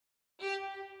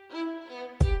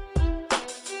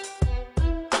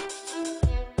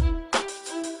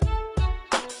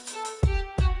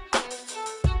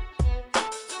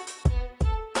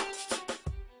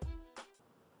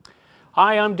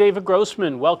Hi, I'm David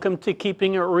Grossman. Welcome to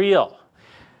Keeping It Real.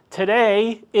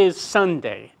 Today is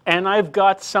Sunday, and I've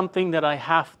got something that I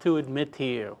have to admit to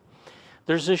you.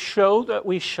 There's a show that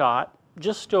we shot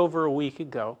just over a week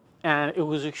ago, and it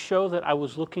was a show that I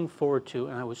was looking forward to,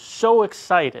 and I was so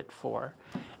excited for.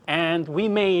 And we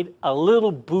made a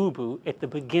little boo-boo at the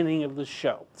beginning of the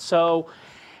show. So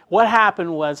what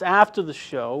happened was, after the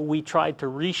show, we tried to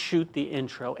reshoot the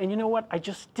intro, and you know what? I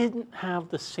just didn't have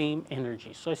the same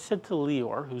energy. So I said to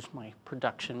Lior, who's my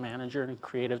production manager and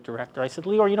creative director, I said,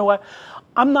 Lior, you know what?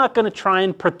 I'm not going to try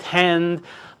and pretend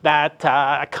that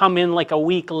I come in like a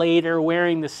week later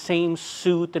wearing the same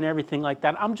suit and everything like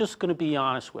that. I'm just going to be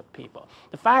honest with people.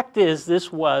 The fact is,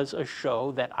 this was a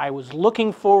show that I was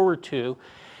looking forward to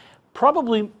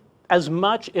probably as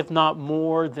much, if not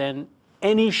more, than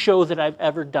any show that I've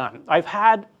ever done. I've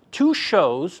had two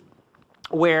shows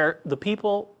where the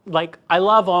people, like, I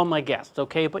love all my guests,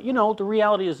 okay? But you know, the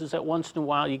reality is that once in a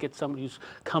while you get somebody who's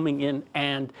coming in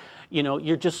and, you know,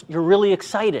 you're really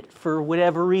excited for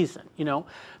whatever reason, you know?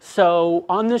 So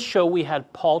on this show we had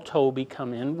Tobey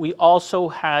come in. We also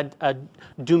had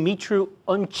Dumitru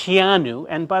Unceanu,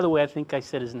 and by the way, I think I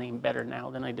said his name better now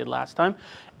than I did last time,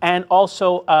 and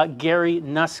also Gary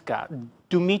Nuska.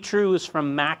 Dumitru is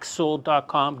from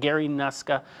Maxsoul.com, Gary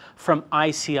Nuska from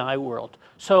ICI World.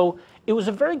 So it was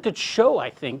a very good show, I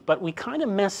think, but we kind of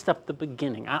messed up the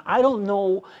beginning. I don't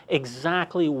know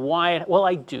exactly why. Well,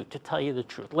 I do, to tell you the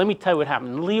truth. Let me tell you what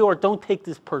happened. Lior, don't take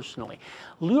this personally.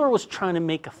 Lior was trying to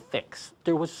make a fix.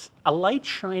 There was a light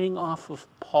shining off of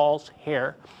Paul's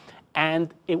hair,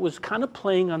 and it was kind of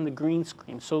playing on the green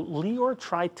screen. So Lior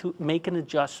tried to make an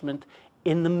adjustment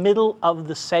in the middle of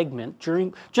the segment,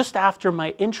 just after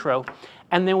my intro,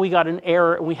 and then we got an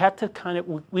error, and we had to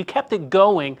we kept it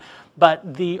going,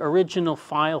 but the original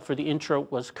file for the intro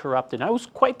was corrupted. I was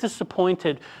quite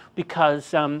disappointed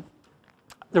because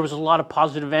there was a lot of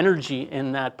positive energy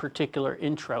in that particular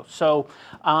intro. So,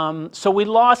 so we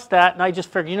lost that, and I just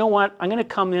figured, you know what, I'm going to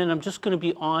come in, I'm just going to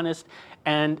be honest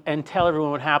and tell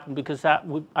everyone what happened, because I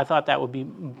thought that would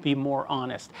be more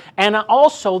honest. And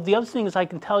also, the other thing is, I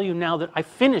can tell you now that I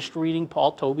finished reading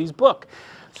Paul Tobey's book,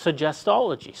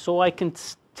 Suggestology. So I can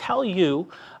tell you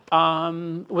with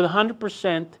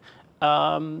 100%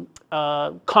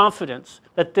 confidence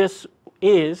that this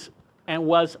is and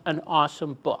was an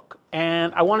awesome book.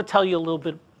 And I want to tell you a little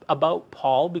bit about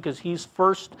Paul, because he's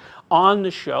first on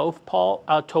the show. Paul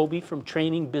Tobey from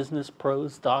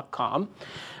trainingbusinesspros.com.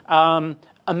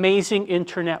 Amazing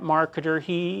internet marketer.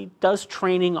 He does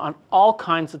training on all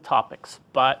kinds of topics,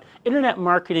 but internet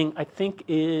marketing, I think,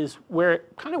 is where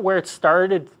it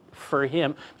started for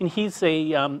him. I mean, he's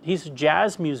a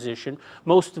jazz musician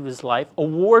most of his life,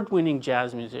 award-winning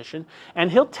jazz musician, and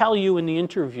he'll tell you in the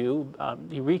interview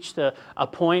he reached a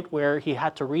point where he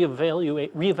had to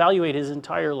reevaluate his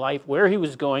entire life, where he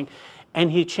was going,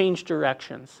 and he changed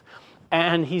directions.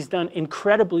 And he's done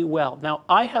incredibly well. Now,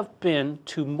 I have been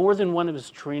to more than one of his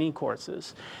training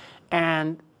courses,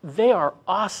 and they are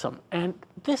awesome. And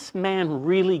this man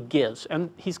really gives. And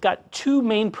he's got two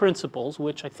main principles,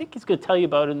 which I think he's going to tell you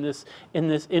about in this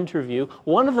interview.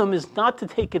 One of them is not to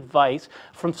take advice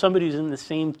from somebody who's in the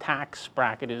same tax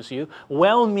bracket as you,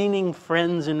 well-meaning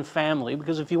friends and family.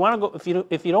 Because if you want to go,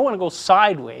 if you don't want to go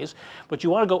sideways, but you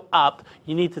want to go up,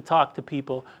 you need to talk to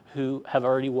people who have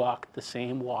already walked the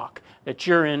same walk that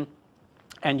you're in,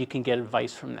 and you can get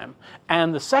advice from them.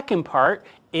 And the second part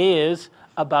is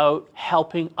about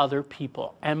helping other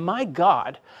people. And my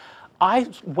God, I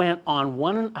went on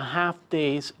 1.5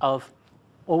 days of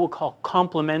what we'll call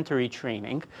complimentary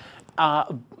training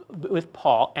with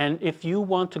Paul. And if you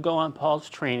want to go on Paul's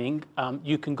training,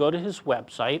 you can go to his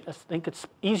website. I think it's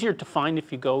easier to find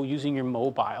if you go using your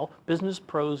mobile,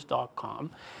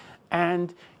 businesspros.com.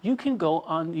 And you can go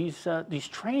on these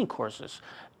training courses,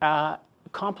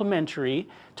 complimentary,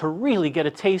 to really get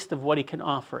a taste of what he can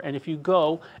offer. And if you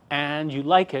go and you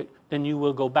like it, then you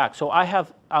will go back. So I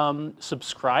have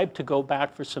subscribed to go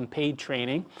back for some paid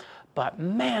training. But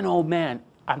man, oh man,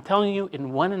 I'm telling you,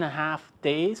 in 1.5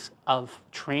 days of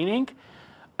training,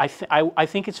 I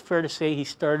think it's fair to say he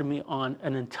started me on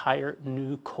an entire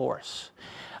new course.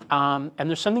 And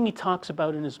there's something he talks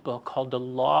about in his book called the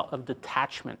law of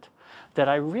detachment that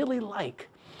I really like.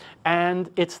 And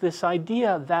it's this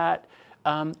idea that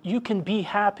you can be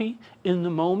happy in the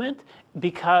moment,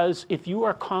 because if you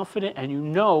are confident and you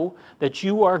know that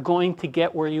you are going to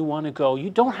get where you want to go, you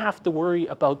don't have to worry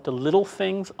about the little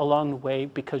things along the way,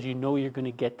 because you know you're going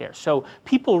to get there. So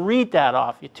people read that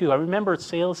off you too. I remember a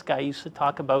sales guy used to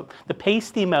talk about the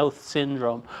pasty mouth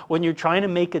syndrome. When you're trying to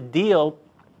make a deal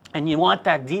And you want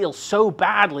that deal so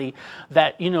badly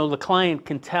that, you know, the client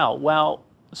can tell. Well,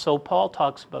 so Paul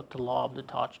talks about the law of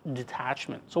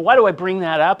detachment. So why do I bring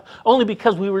that up? Only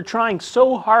because we were trying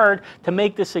so hard to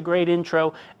make this a great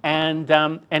intro, and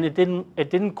it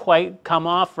didn't quite come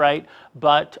off right.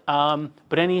 But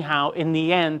anyhow, in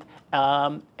the end,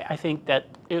 I think that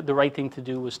the right thing to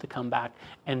do was to come back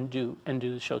and do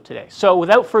the show today. So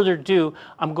without further ado,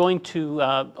 I'm going to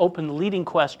open the leading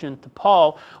question to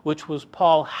Paul, which was,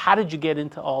 Paul, how did you get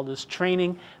into all this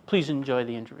training? Please enjoy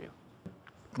the interview.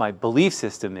 My belief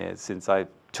system is, since I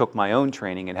took my own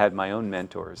training and had my own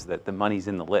mentors, that the money's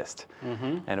in the list.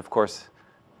 And of course,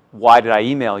 why did I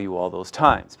email you all those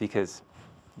times? Because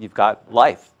you've got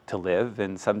life to live,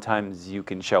 and sometimes you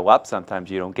can show up, sometimes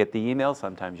you don't get the email,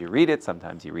 sometimes you read it,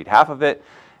 sometimes you read half of it,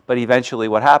 but eventually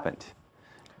what happened?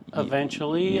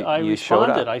 Eventually I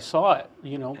responded, I saw it,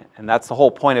 you know. And that's the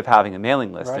whole point of having a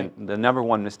mailing list. Right. And the number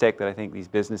one mistake that I think these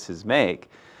businesses make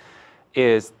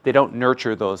is they don't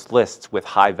nurture those lists with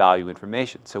high value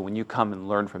information. So when you come and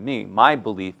learn from me, my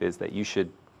belief is that you should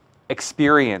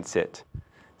experience it.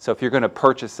 So if you're going to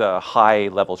purchase a high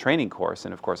level training course,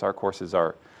 and of course our courses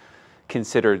are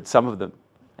considered some of them,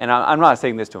 and I'm not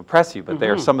saying this to impress you, but they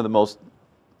are some of the most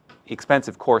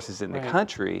expensive courses in the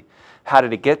country. How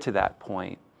did it get to that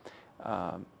point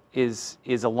is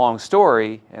a long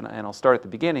story, and I'll start at the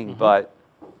beginning, but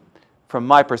from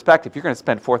my perspective, if you're going to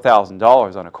spend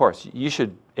 $4,000 on a course, you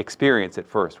should experience it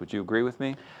first. Would you agree with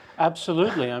me?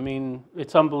 Absolutely. I mean,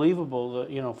 it's unbelievable that,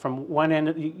 you know, from one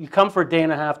end, you come for a day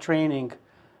and a half training,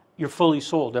 you're fully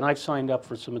sold. And I've signed up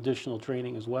for some additional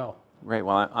training as well. Right.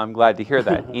 Well, I'm glad to hear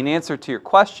that. In answer to your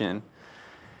question,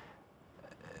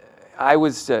 I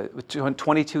was a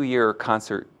 22-year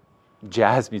concert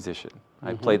jazz musician.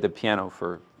 I played the piano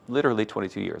for literally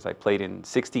 22 years. I played in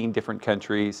 16 different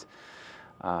countries.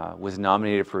 Was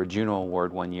nominated for a Juno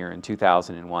Award one year in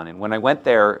 2001. And when I went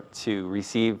there to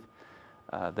receive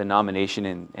the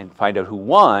nomination and find out who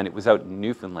won, it was out in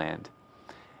Newfoundland.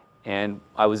 And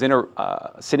I was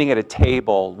sitting at a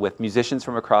table with musicians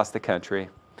from across the country.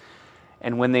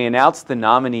 And when they announced the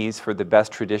nominees for the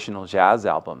Best Traditional Jazz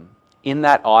Album, in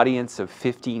that audience of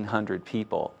 1,500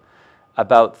 people,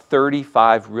 about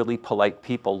 35 really polite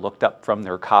people looked up from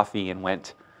their coffee and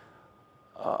went,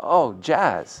 "Oh,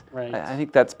 jazz. Right. I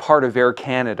think that's part of Air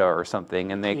Canada or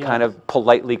something." And they kind of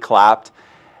politely clapped.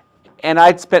 And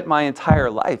I'd spent my entire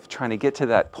life trying to get to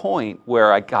that point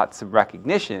where I got some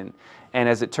recognition. And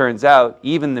as it turns out,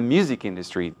 even the music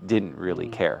industry didn't really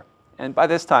care. And by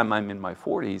this time, I'm in my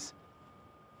 40s.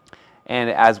 And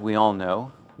as we all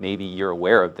know, maybe you're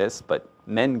aware of this, but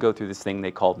men go through this thing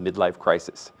they call midlife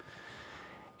crisis.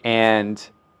 And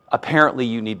apparently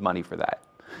you need money for that.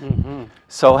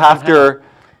 So after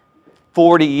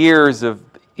 40 years of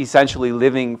essentially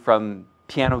living from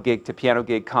piano gig to piano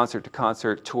gig, concert to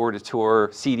concert, tour to tour,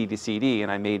 CD to CD,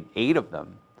 and I made 8 of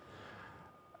them,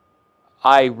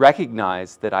 I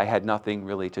recognized that I had nothing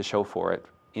really to show for it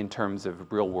in terms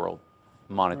of real world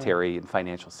monetary and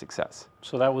financial success.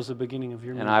 So that was the beginning of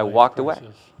your And I walked crisis.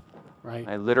 away. Right.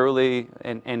 I literally,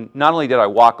 and not only did I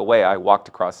walk away, I walked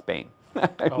across Spain.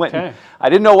 I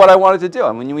didn't know what I wanted to do.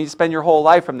 I mean, when you spend your whole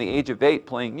life from the age of 8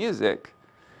 playing music,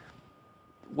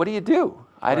 what do you do?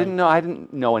 I didn't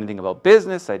know anything about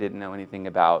business. I didn't know anything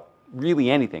about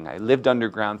really anything. I lived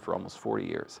underground for almost 40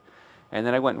 years. And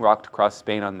then I went and walked across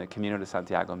Spain on the Camino de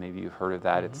Santiago. Maybe you've heard of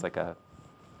that. It's like a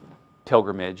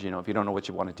pilgrimage. You know, if you don't know what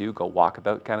you want to do, go walk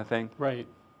about kind of thing. Right.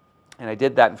 And I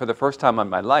did that. And for the first time in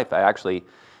my life, I actually,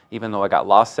 even though I got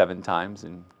lost 7 times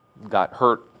and got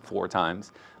hurt 4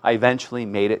 times, I eventually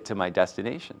made it to my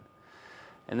destination.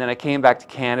 And then I came back to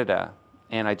Canada,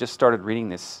 and I just started reading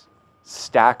this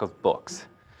stack of books.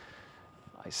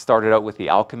 I started out with The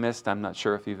Alchemist. I'm not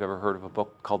sure if you've ever heard of a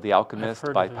book called The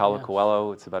Alchemist by Paulo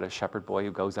Coelho. It's about a shepherd boy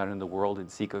who goes out in the world in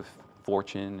seek of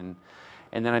fortune.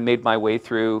 And then I made my way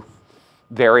through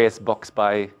various books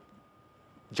by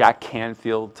Jack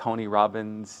Canfield, Tony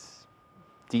Robbins,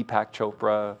 Deepak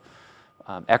Chopra,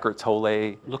 Eckhart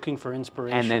Tolle. Looking for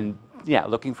inspiration. And then, yeah,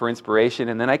 looking for inspiration.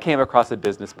 And then I came across a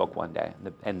business book one day.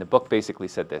 And the book basically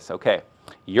said this: okay,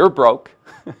 you're broke.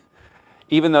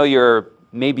 Even though you're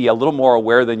maybe a little more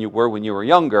aware than you were when you were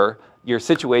younger, your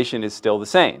situation is still the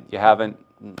same. You haven't,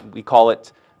 we call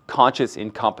it conscious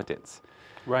incompetence.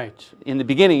 Right. In the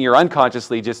beginning, you're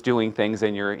unconsciously just doing things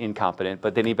and you're incompetent,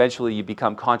 but then eventually you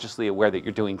become consciously aware that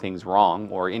you're doing things wrong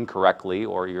or incorrectly,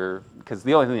 or because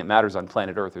the only thing that matters on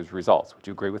planet Earth is results. Would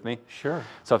you agree with me? Sure.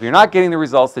 So if you're not getting the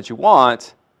results that you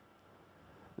want,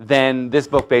 then this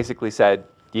book basically said,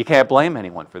 you can't blame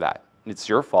anyone for that. It's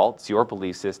your fault. It's your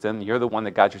belief system. You're the one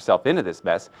that got yourself into this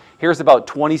mess. Here's about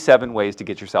 27 ways to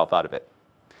get yourself out of it.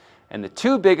 And the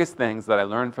two biggest things that I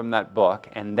learned from that book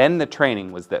and then the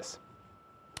training was this.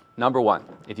 Number one,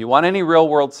 if you want any real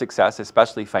world success,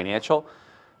 especially financial,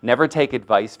 never take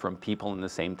advice from people in the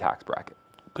same tax bracket.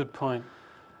 Good point.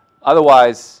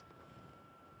 Otherwise,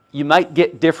 you might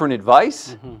get different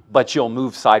advice, but you'll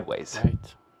move sideways.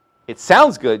 Right. It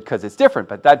sounds good because it's different,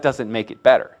 but that doesn't make it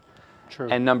better. True.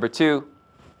 And number two,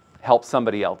 help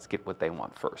somebody else get what they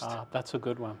want first. That's a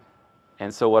good one.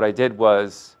 And so what I did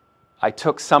was I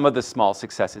took some of the small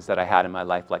successes that I had in my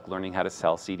life, like learning how to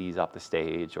sell CDs off the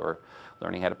stage or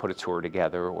learning how to put a tour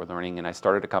together or and I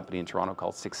started a company in Toronto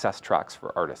called Success Tracks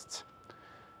for Artists.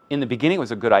 In the beginning, it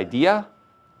was a good idea.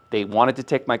 They wanted to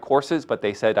take my courses, but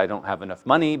they said I don't have enough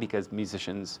money because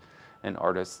musicians and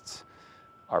artists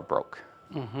are broke.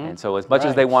 And so as much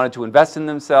as they wanted to invest in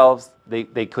themselves,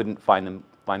 they couldn't find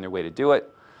their way to do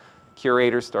it.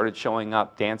 Curators started showing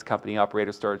up, dance company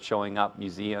operators started showing up,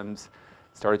 museums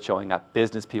started showing up,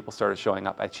 business people started showing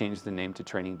up. I changed the name to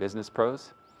Training Business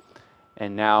Pros.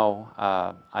 And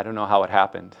now, I don't know how it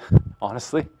happened,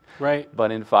 honestly. Right.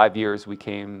 But in 5 years, we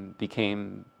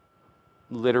became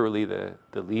literally the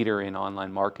leader in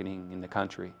online marketing in the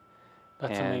country.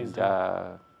 That's amazing.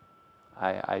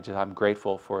 I'm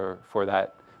grateful for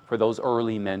those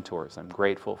early mentors. I'm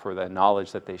grateful for the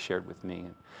knowledge that they shared with me.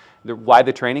 Why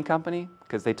the training company?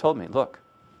 Because they told me, look,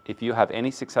 if you have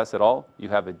any success at all, you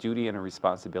have a duty and a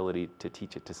responsibility to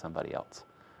teach it to somebody else,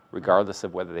 regardless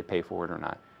of whether they pay for it or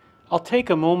not. I'll take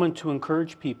a moment to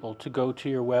encourage people to go to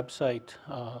your website,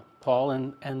 Paul,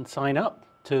 and sign up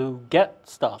to get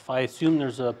stuff. I assume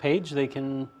there's a page they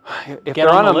can If get they're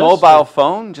on a mobile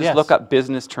phone, just look up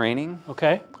business training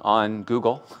on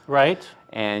Google. Right.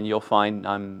 And you'll find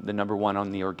I'm the #1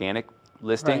 on the organic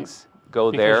listings. Right. Go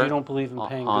because there. You don't believe in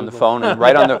paying on Google. the phone and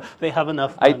right on the. They have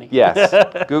enough money. Yes,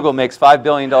 Google makes $5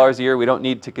 billion a year. We don't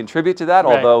need to contribute to that,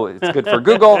 although it's good for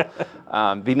Google.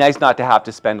 Be nice not to have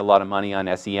to spend a lot of money on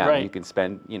SEM. Right. You can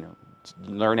spend,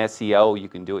 learn SEO. You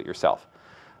can do it yourself.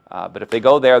 But if they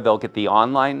go there, they'll get the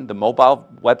mobile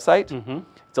website.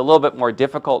 It's a little bit more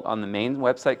difficult on the main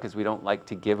website because we don't like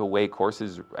to give away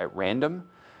courses at random.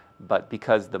 But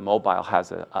because the mobile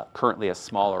has currently a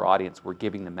smaller audience, we're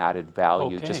giving them added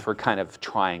value just for kind of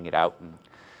trying it out. And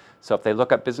so if they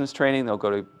look up business training, they'll go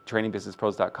to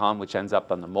trainingbusinesspros.com, which ends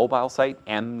up on the mobile site,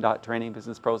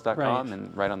 m.trainingbusinesspros.com,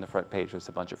 and right on the front page there's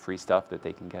a bunch of free stuff that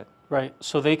they can get. Right.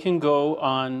 So they can go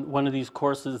on one of these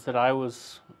courses that I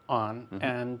was on,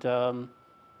 and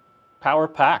power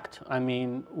packed. I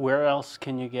mean, where else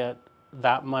can you get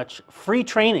that much free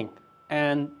training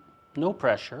and no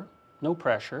pressure? No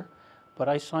pressure, but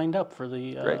I signed up for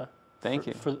the Great. Thank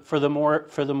you. For the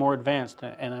more advanced,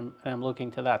 and I'm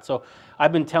looking to that. So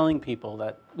I've been telling people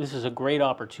that this is a great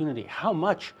opportunity. How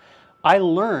much I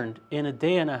learned in a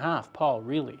day and a half, Paul,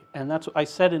 really, and that's what I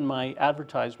said in my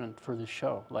advertisement for the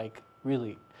show. Like,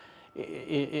 really,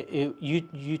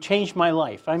 you changed my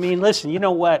life. I mean, listen, you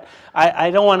know what?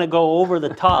 I don't want to go over the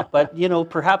top, but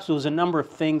perhaps it was a number of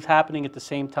things happening at the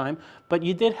same time. But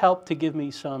you did help to give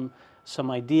me some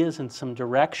ideas and some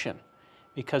direction,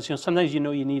 because sometimes you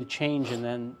need a change, and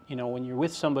then when you're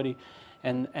with somebody,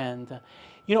 and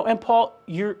Paul,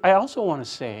 I also want to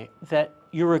say that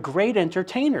you're a great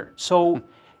entertainer. So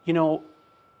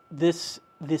these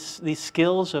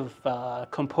skills of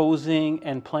composing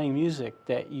and playing music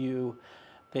that you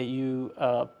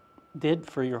did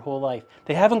for your whole life,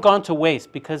 they haven't gone to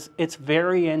waste, because it's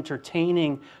very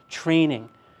entertaining training.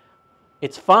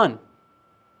 It's fun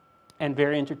and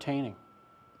very entertaining.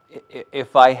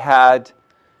 If I had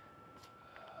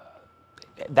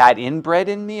that inbred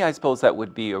in me, I suppose that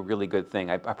would be a really good thing.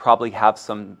 I probably have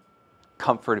some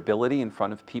comfortability in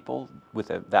front of people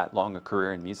with that long a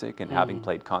career in music and having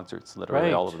played concerts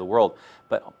literally all over the world.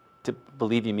 But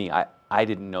believe you me, I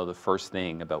didn't know the first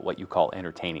thing about what you call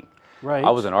entertaining. Right. I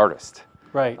was an artist.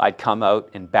 Right. I'd come out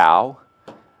and bow,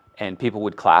 and people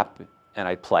would clap, and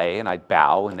I'd play, and I'd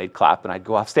bow, and they'd clap, and I'd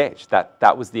go off stage.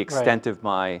 That was the extent of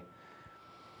my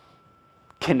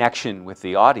connection with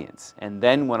the audience. And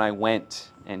then when I went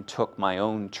and took my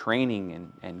own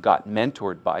training and got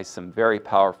mentored by some very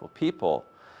powerful people,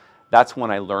 that's when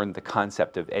I learned the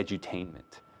concept of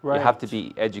edutainment. Right. You have to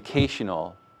be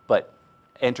educational, but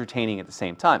entertaining at the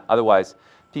same time. Otherwise,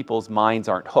 people's minds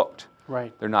aren't hooked.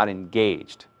 Right. They're not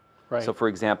engaged. Right. So for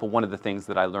example, one of the things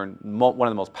that I learned, one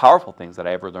of the most powerful things that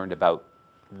I ever learned about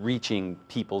reaching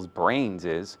people's brains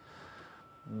is,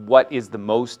 what is the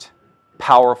most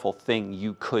powerful thing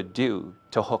you could do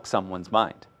to hook someone's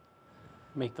mind?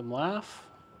 Make them laugh?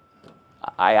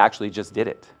 I actually just did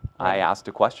it. Right. I asked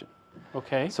a question.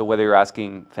 Okay. So whether you're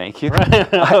asking, thank you,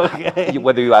 Okay.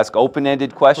 whether you ask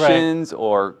open-ended questions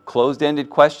or closed-ended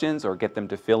questions or get them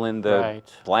to fill in the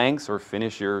blanks or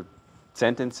finish your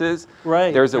sentences,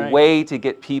 there's a way to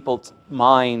get people's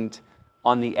mind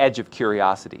on the edge of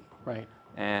curiosity. Right.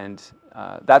 And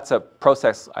that's a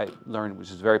process I learned,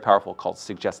 which is very powerful, called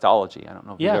suggestology. I don't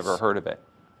know if you've ever heard of it.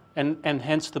 And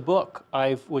hence the book,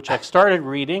 which I've started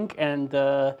reading, and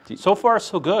so far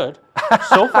so good.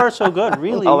 So far so good,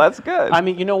 really. Oh, that's good. I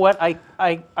mean, you know what?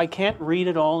 I can't read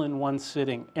it all in one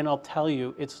sitting, and I'll tell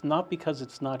you, it's not because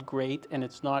it's not great and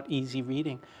it's not easy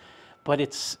reading, but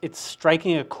it's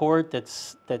striking a chord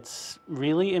that's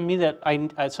really in me that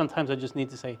I sometimes I just need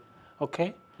to say,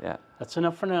 okay. Yeah. That's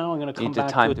enough for now. I'm going to come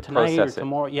back to it tonight or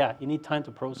tomorrow. Yeah, you need time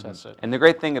to process it. And the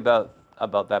great thing about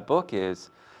that book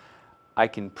is I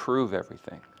can prove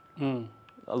everything.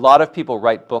 A lot of people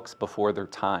write books before their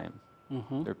time.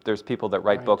 There's people that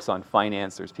write books on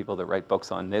finance. There's people that write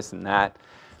books on this and that.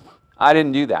 I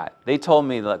didn't do that. They told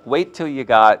me, look, wait till you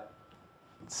got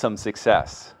some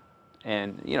success.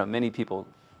 And many people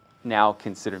now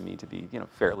consider me to be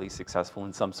fairly successful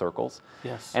in some circles.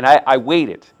 Yes. And I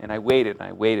waited and I waited and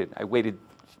I waited. I waited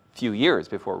a few years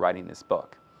before writing this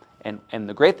book. And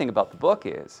the great thing about the book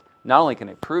is not only can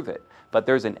I prove it, but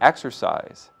there's an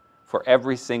exercise for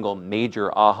every single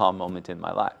major aha moment in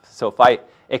my life. So if I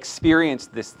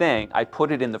experienced this thing, I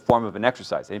put it in the form of an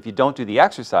exercise. And if you don't do the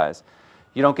exercise,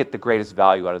 you don't get the greatest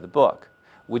value out of the book.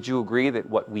 Would you agree that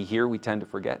what we hear, we tend to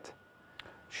forget?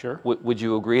 Sure. Would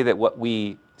you agree that what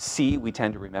we see, we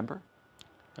tend to remember?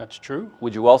 That's true.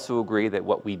 Would you also agree that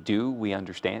what we do, we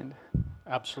understand?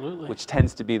 Absolutely. Which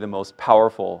tends to be the most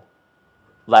powerful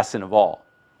lesson of all.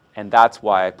 And that's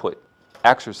why I put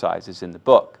exercises in the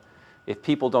book. If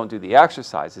people don't do the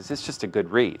exercises, it's just a good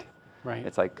read. Right.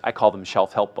 It's like, I call them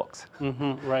shelf-help books.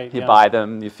 Right. You buy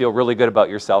them, you feel really good about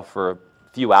yourself for a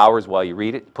few hours while you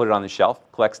read it, put it on the shelf,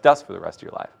 collects dust for the rest of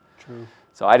your life. True.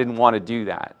 So I didn't want to do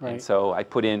that. Right. And so I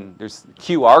put in, there's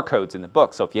QR codes in the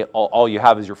book. So if all you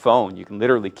have is your phone, you can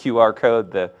literally QR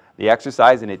code the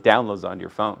exercise and it downloads onto your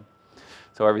phone.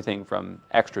 So everything from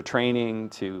extra training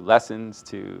to lessons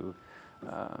to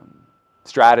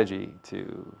strategy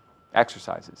to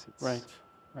exercises. It's, right.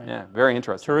 Yeah, very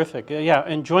interesting. Terrific. Yeah,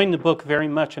 enjoying the book very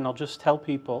much, and I'll just tell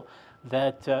people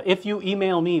that if you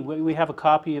email me, we have a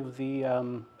copy of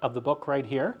the book right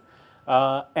here,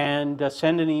 and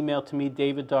send an email to me,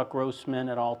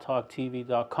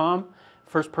 david.grossman@alltalktv.com.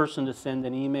 First person to send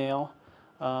an email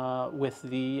with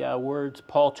the words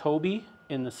Paul Tobey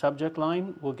in the subject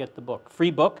line will get the book.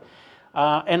 Free book.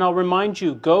 And I'll remind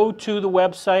you, go to the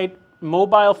website.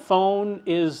 Mobile phone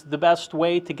is the best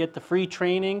way to get the free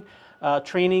training.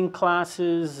 Training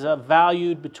classes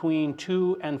valued between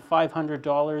 $200 and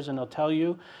 $500, and I'll tell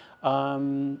you,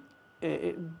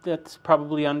 that's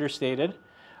probably understated,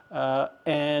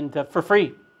 and for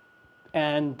free.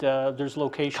 And there's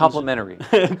locations. Complimentary.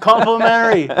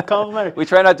 Complimentary. Complimentary. We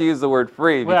try not to use the word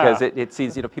free because it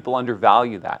seems people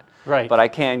undervalue that. Right. But I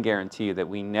can guarantee you that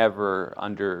we never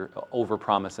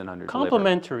overpromise and underdeliver.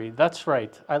 Complimentary. That's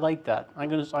right. I like that. I'm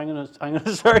gonna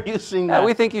start using that. Yeah,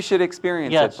 we think you should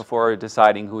experience it before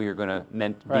deciding who you're going to be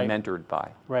mentored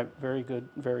by. Right. Very good.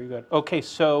 Very good. Okay.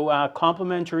 So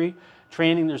complimentary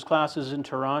training. There's classes in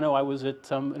Toronto. I was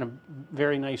at in a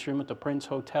very nice room at the Prince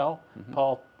Hotel.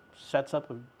 Paul sets up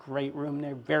a great room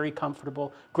there. Very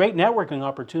comfortable. Great networking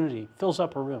opportunity. Fills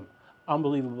up a room.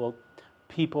 Unbelievable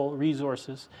people,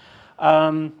 resources.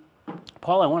 Paul,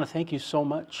 I want to thank you so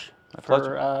much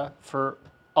for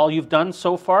all you've done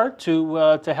so far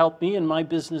to help me in my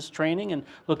business training, and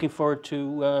looking forward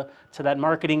to that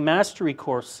marketing mastery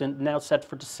course, and now set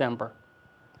for December.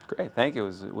 Great, thank you.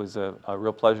 It was a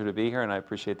real pleasure to be here, and I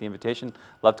appreciate the invitation.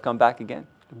 Love to come back again.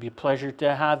 It'd be a pleasure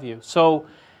to have you. So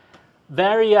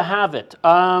there you have it.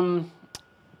 Paul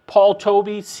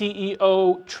Tobey,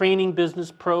 CEO,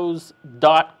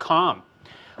 trainingbusinesspros.com.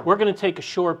 We're going to take a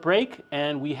short break,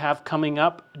 and we have coming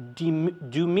up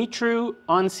Dumitru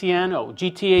Anciano,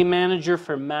 GTA manager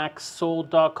for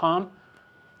MaxSold.com,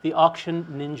 the auction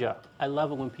ninja. I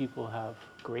love it when people have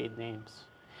great names.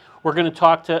 We're going to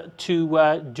talk to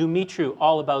Dumitru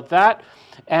all about that,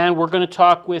 and we're going to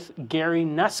talk with Gary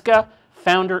Nuska,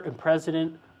 founder and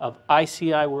president of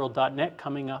ICIWorld.net,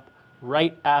 coming up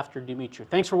right after Dumitru.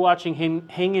 Thanks for watching.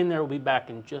 Hang in there. We'll be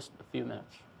back in just a few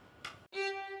minutes.